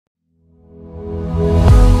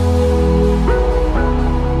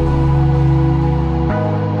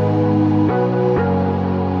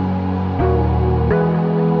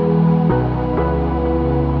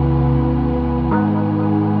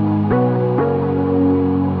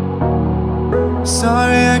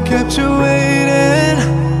Sorry I kept you waiting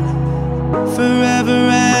forever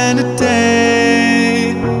and a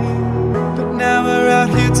day, but now we're out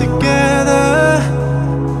here together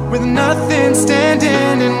with nothing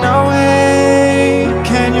standing in our way.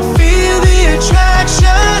 Can you feel the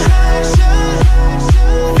attraction?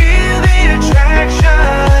 Feel the attraction.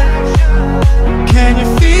 Can you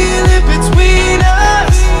feel it between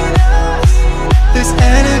us? This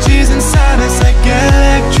energy's inside us like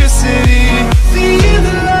electricity. Feel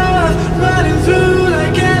the love running through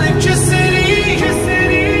like electricity.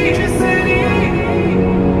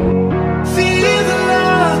 Feel the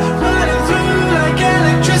love running through like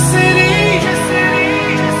electricity.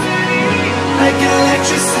 Like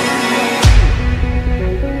electricity.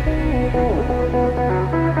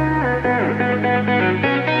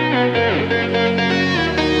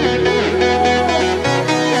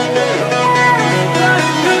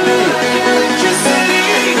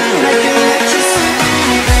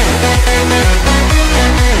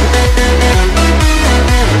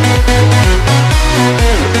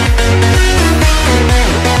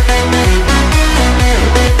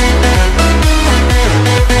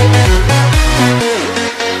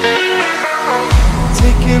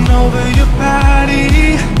 Over your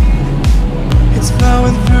body, it's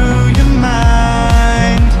flowing through your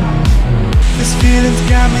mind. This feeling's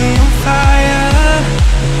got me on fire.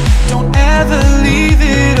 Don't ever leave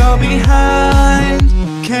it all behind.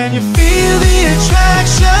 Can you feel the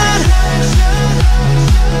attraction?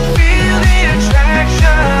 Feel the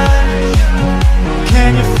attraction.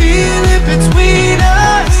 Can you feel it between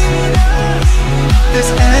us? This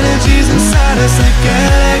energy's inside us like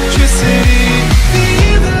electricity.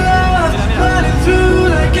 Feel the love running through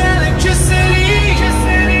like electricity.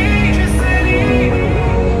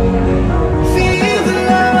 Feel the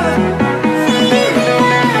love.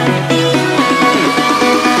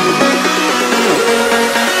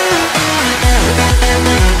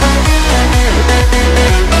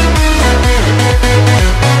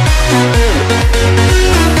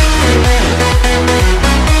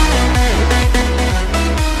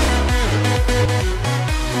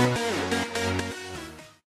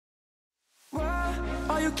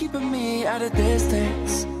 Keeping me at a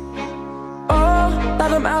distance. All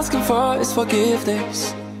that I'm asking for is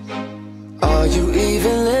forgiveness. Are you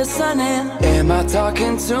even listening? Am I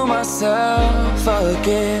talking to myself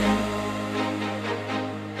again?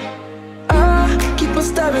 I keep on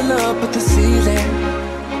staring up at the ceiling,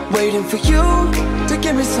 waiting for you to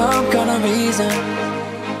give me some kind of reason.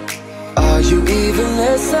 Are you even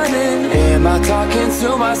listening? Am I talking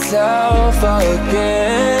to myself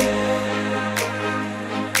again?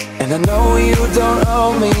 And I know you don't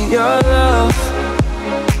owe me your love,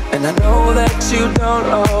 and I know that you don't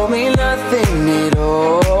owe me nothing at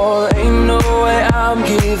all. Ain't no way I'm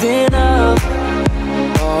giving up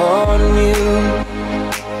on you.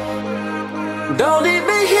 Don't leave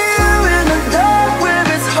me here in the dark where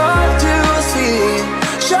it's hard to see.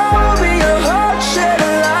 Show me your heart, shed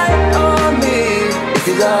a light on me. If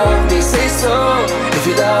you love me, say so. If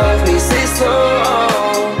you love me, say so.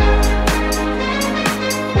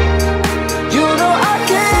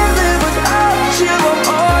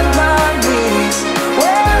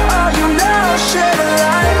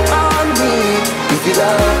 If you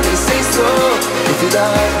love me, say so. If you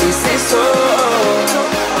love me, say so.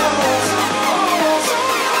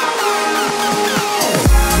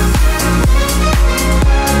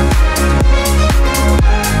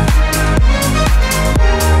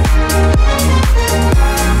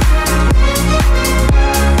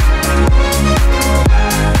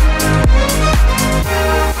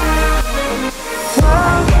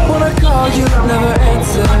 When I call you, never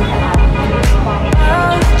answer.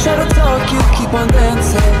 Try to talk, you keep on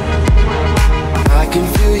dancing. I can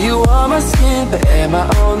feel you on my skin, but am I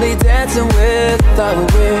only dancing without a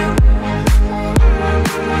wind?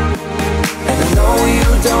 And I know you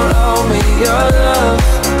don't owe me your love,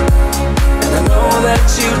 and I know that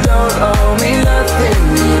you don't owe me nothing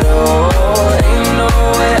at all. Ain't no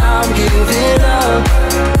way I'm giving up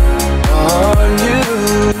on you.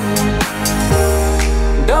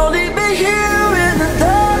 Don't leave me here in the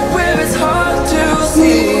dark where it's hard to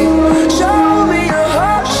see. Show me your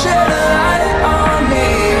heart, shed a light on me.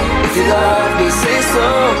 If you love me, say so.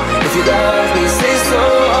 If you love me, say so.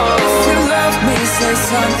 If you love me, say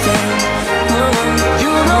something.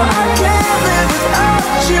 You know I can't live without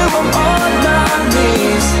you. I'm on my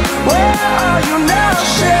knees. Where are you now?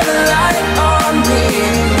 Shed a light on me.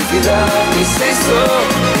 If you love me, say so.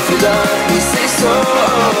 If you love me, say so.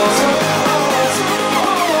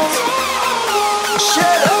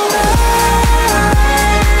 Shed a light.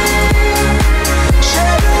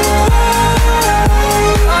 Shed a light.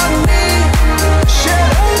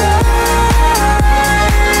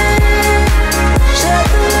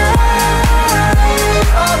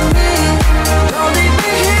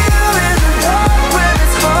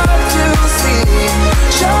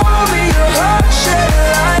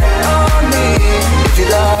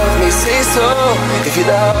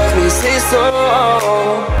 me, say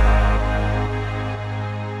so.